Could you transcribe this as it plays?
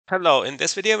Hello, in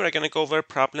this video we're going to go over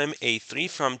problem A3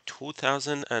 from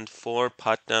 2004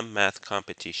 Putnam math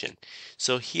competition.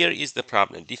 So here is the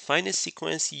problem. Define a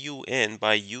sequence UN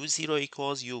by U0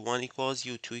 equals U1 equals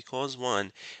U2 equals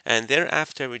 1, and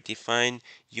thereafter we define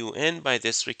UN by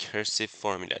this recursive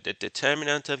formula. The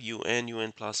determinant of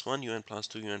UN plus 1, UN plus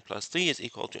 2, UN plus 3 is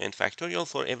equal to n factorial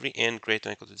for every n greater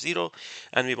than or equal to 0,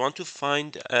 and we want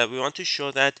to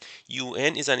show that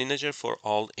UN is an integer for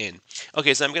all n.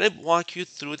 Okay, so I'm going to walk you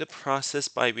through the process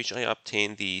by which I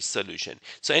obtain the solution.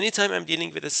 So anytime I'm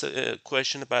dealing with a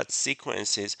question about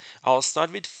sequences, I'll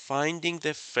start with finding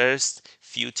the first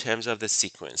few terms of the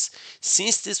sequence.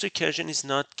 Since this recursion is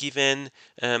not given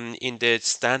in the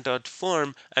standard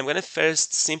form, I'm going to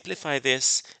first simplify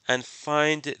this and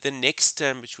find the next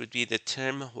term, which would be the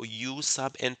term u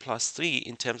sub n plus 3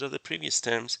 in terms of the previous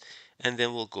terms, and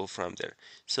then we'll go from there.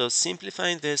 So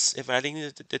simplifying this,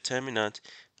 evaluating the determinant,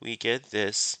 we get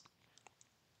this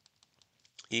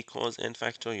equals n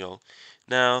factorial.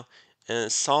 Now,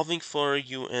 solving for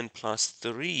un plus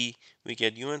 3, we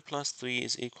get un plus 3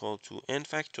 is equal to n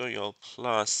factorial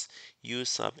plus u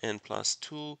sub n plus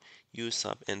 2, u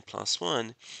sub n plus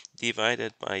 1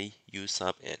 divided by u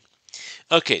sub n.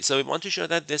 Okay, so we want to show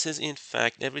that this is in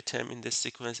fact, every term in this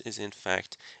sequence is in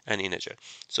fact an integer.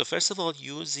 So first of all,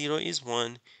 u0 is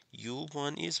 1,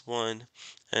 u1 is 1,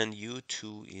 and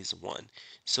u2 is 1.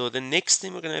 So the next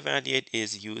thing we're going to evaluate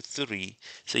is u3.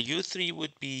 So u3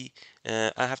 would be,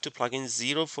 I have to plug in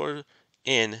 0 for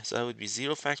n, so that would be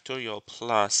 0 factorial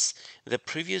plus the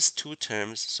previous two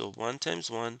terms, so 1 times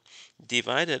 1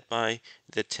 divided by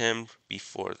the term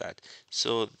before that.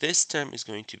 So this term is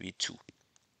going to be 2.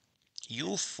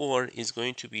 U4 is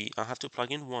going to be, I have to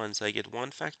plug in 1, so I get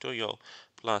 1 factorial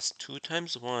plus 2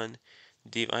 times 1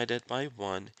 divided by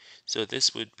 1, so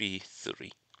this would be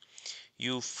 3.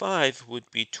 U5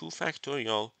 would be 2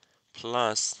 factorial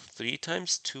plus 3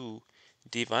 times 2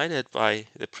 divided by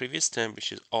the previous term,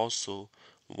 which is also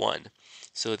 1.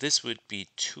 So this would be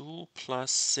 2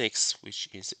 plus 6, which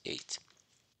is 8.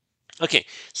 Okay,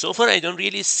 so far I don't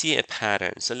really see a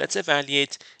pattern. So let's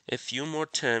evaluate a few more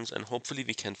terms and hopefully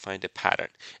we can find a pattern.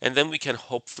 And then we can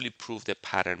hopefully prove the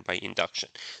pattern by induction.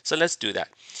 So let's do that.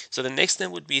 So the next thing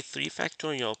would be 3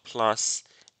 factorial plus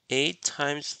 8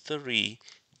 times 3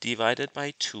 divided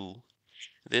by 2.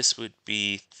 This would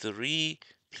be 3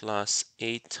 plus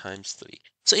 8 times 3.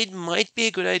 So it might be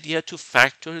a good idea to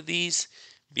factor these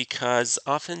because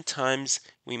oftentimes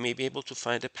we may be able to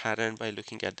find a pattern by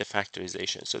looking at the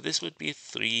factorization. So this would be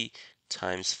 3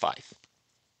 times 5.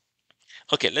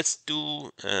 Okay, let's do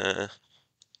the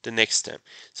next term.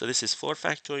 So this is 4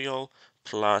 factorial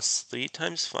plus 3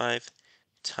 times 5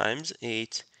 times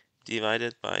 8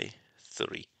 divided by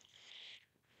 3.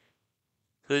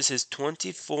 So this is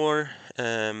 24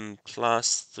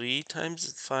 plus 3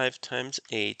 times 5 times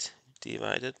 8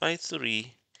 divided by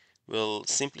 3. We'll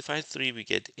simplify 3, we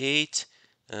get 8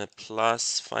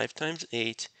 plus 5 times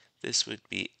 8. This would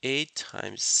be 8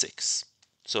 times 6.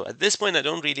 So at this point, I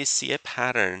don't really see a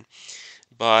pattern,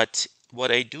 but what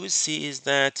I do see is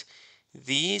that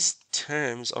these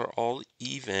terms are all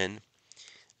even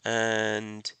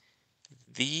and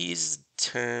these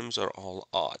terms are all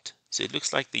odd. So it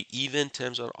looks like the even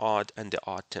terms are odd and the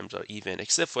odd terms are even,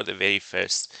 except for the very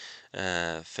first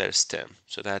term.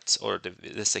 So that's, or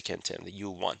the second term, the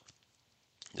u1.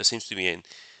 There seems to be an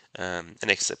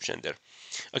exception there.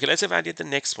 Okay, let's evaluate the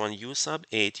next one, u sub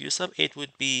 8. U sub 8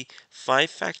 would be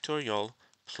 5 factorial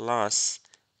plus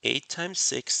 8 times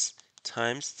 6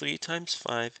 times 3 times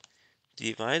 5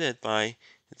 divided by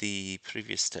the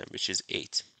previous term, which is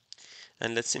 8.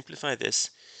 And let's simplify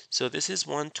this. So this is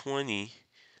 120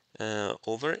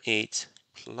 over 8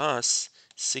 plus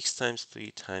 6 times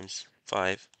 3 times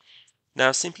 5.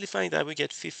 Now simplifying that, we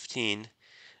get 15,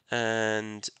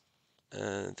 and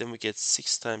then we get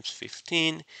 6 times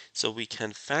 15. So we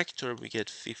can factor, we get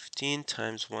 15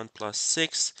 times 1 plus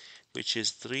 6, which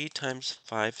is 3 times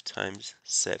 5 times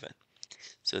 7.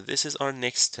 So this is our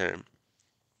next term.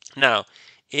 Now,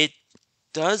 it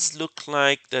does look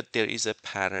like that there is a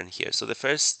pattern here. So the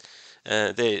first,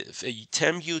 the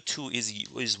term u2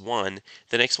 is 1,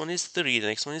 the next one is 3, the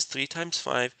next one is 3 times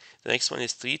 5, the next one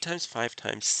is 3 times 5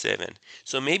 times 7.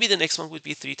 So maybe the next one would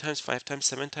be 3 times 5 times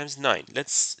 7 times 9.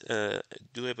 Let's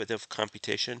do a bit of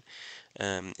computation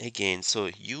again. So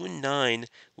u9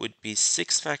 would be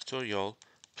 6 factorial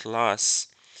plus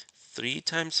 3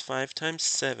 times 5 times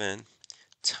 7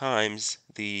 times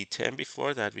the term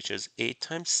before that, which is 8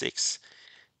 times 6,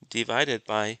 divided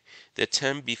by the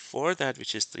term before that,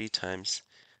 which is 3 times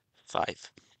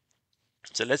 5.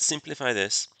 So let's simplify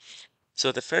this.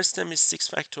 So the first term is 6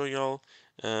 factorial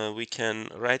we can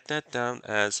write that down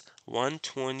as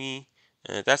 120.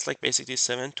 That's like basically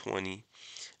 720,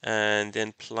 and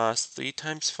then plus 3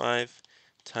 times 5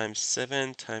 times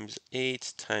 7 times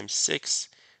 8 times 6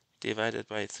 divided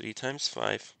by 3 times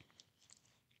 5.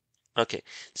 Okay,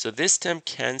 so this term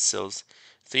cancels.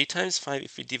 3 times 5,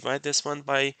 if we divide this one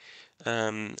by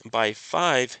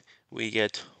 5, we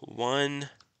get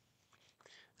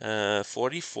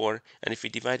 144, and if we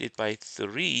divide it by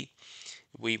 3,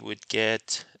 we would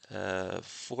get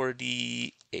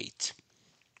 48.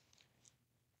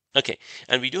 Okay,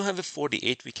 and we do have a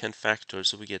 48 we can factor,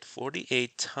 so we get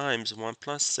 48 times 1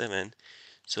 plus 7,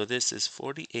 so this is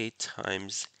 48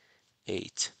 times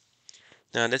 8.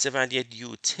 Now let's evaluate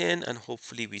U10 and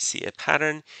hopefully we see a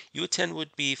pattern. U10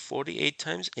 would be 48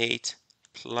 times 8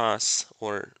 plus,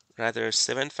 or rather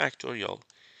 7 factorial.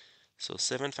 So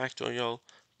 7 factorial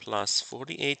plus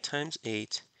 48 times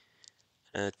 8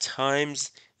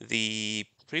 times the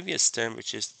previous term,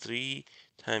 which is 3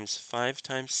 times 5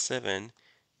 times 7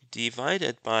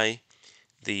 divided by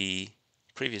the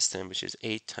previous term, which is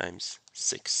 8 times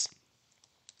 6.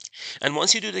 And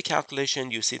once you do the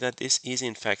calculation, you see that this is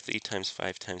in fact 3 times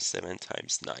 5 times 7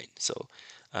 times 9. So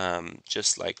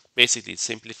just like basically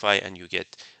simplify and you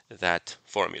get that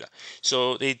formula.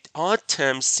 So the odd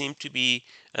terms seem to be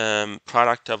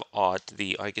product of odd,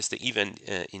 I guess the even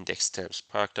index terms,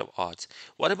 product of odds.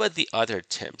 What about the other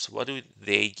terms? What do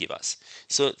they give us?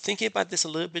 So thinking about this a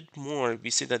little bit more, we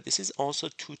see that this is also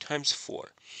 2 times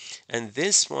 4. And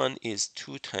this one is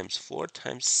 2 times 4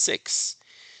 times 6.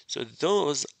 So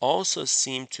those also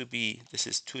seem to be, this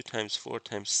is 2 times 4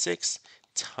 times 6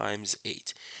 times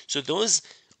 8. So those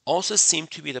also seem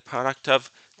to be the product of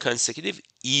consecutive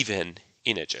even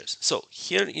integers. So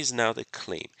here is now the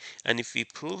claim. And if we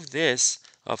prove this,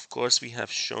 of course, we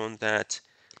have shown that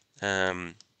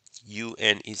un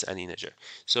is an integer.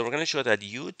 So we're going to show that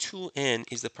u2n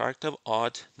is the product of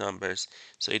odd numbers.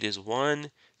 So it is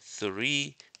 1,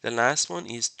 3. The last one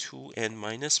is 2n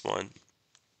minus 1.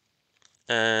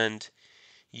 And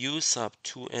u sub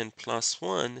 2n plus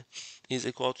 1 is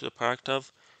equal to the product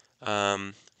of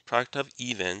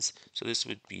evens. So this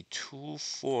would be 2,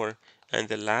 4, and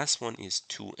the last one is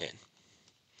 2n.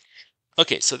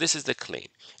 Okay, so this is the claim.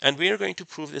 And we are going to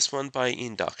prove this one by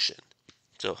induction.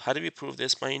 So how do we prove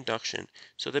this by induction?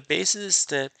 So the basis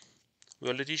step, we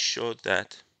already showed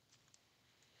that.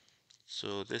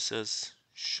 So this is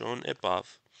shown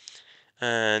above.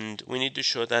 And we need to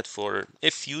show that for a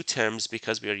few terms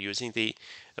because we are using the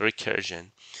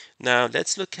recursion. Now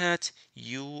let's look at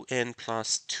un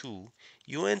plus 2.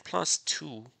 Un plus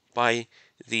 2 by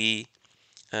the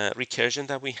recursion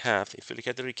that we have. If you look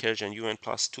at the recursion, un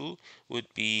plus 2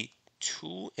 would be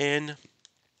 2n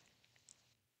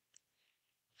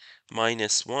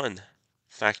minus 1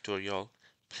 factorial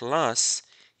plus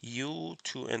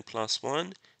u2n plus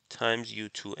 1 times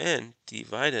u2n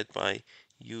divided by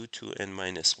u2n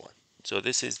minus 1. So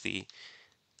this is the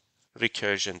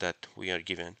recursion that we are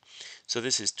given. So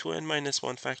this is 2n minus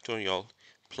 1 factorial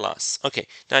plus. Okay,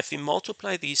 now if we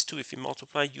multiply these two, if we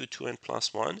multiply u2n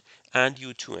plus 1 and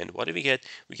u2n, what do we get?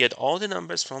 We get all the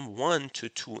numbers from 1 to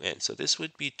 2n. So this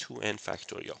would be 2n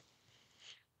factorial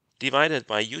divided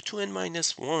by u2n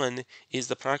minus 1 is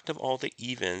the product of all the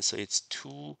evens. So it's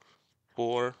 2,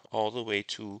 4, all the way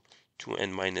to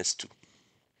 2n minus 2.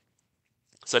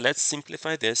 So let's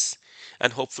simplify this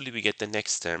and hopefully we get the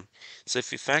next term. So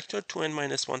if we factor 2n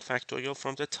minus 1 factorial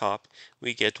from the top,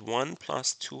 we get 1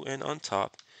 plus 2n on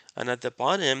top. And at the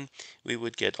bottom, we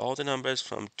would get all the numbers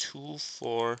from 2,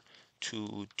 4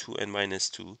 to 2n minus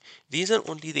 2. These are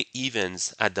only the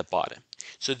evens at the bottom.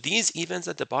 So these evens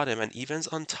at the bottom and evens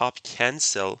on top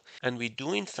cancel, and we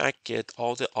do in fact get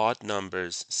all the odd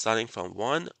numbers starting from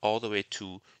 1 all the way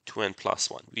to 2n plus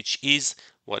 1, which is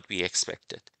what we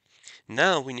expected.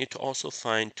 Now we need to also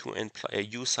find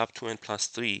u sub 2n plus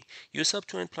 3. U sub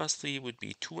 2n plus 3 would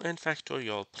be 2n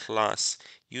factorial plus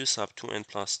u sub 2n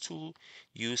plus 2,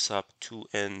 u sub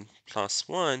 2n plus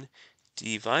 1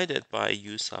 divided by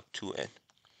u sub 2n.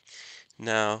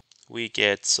 Now we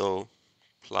get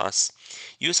plus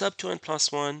u sub 2n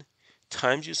plus 1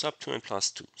 times u sub 2n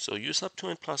plus 2. So u sub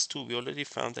 2n plus 2, we already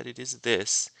found that it is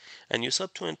this, and u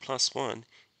sub 2n plus 1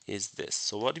 is this.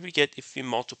 So what do we get if we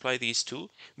multiply these two?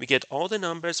 We get all the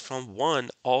numbers from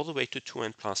 1 all the way to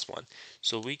 2n plus 1.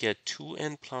 So we get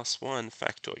 2n plus 1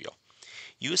 factorial.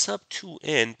 U sub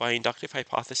 2n by inductive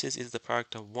hypothesis is the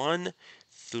product of 1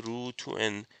 through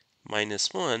 2n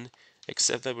minus 1,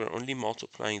 except that we're only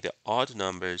multiplying the odd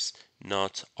numbers,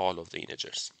 not all of the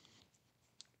integers.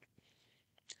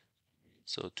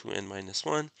 So 2n minus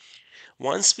 1.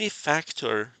 Once we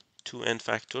factor 2n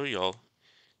factorial,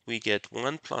 we get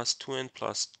 1 plus 2n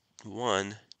plus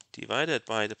 1 divided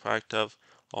by the product of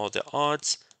all the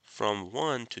odds from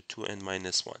 1 to 2n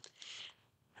minus 1.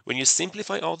 When you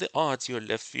simplify all the odds, you're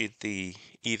left with the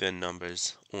even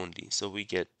numbers only. So we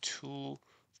get 2,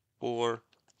 4,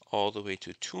 all the way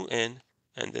to 2n,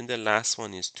 and then the last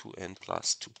one is 2n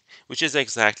plus 2, which is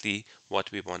exactly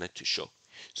what we wanted to show.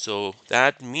 So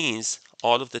that means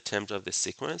all of the terms of the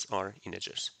sequence are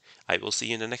integers. I will see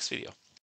you in the next video.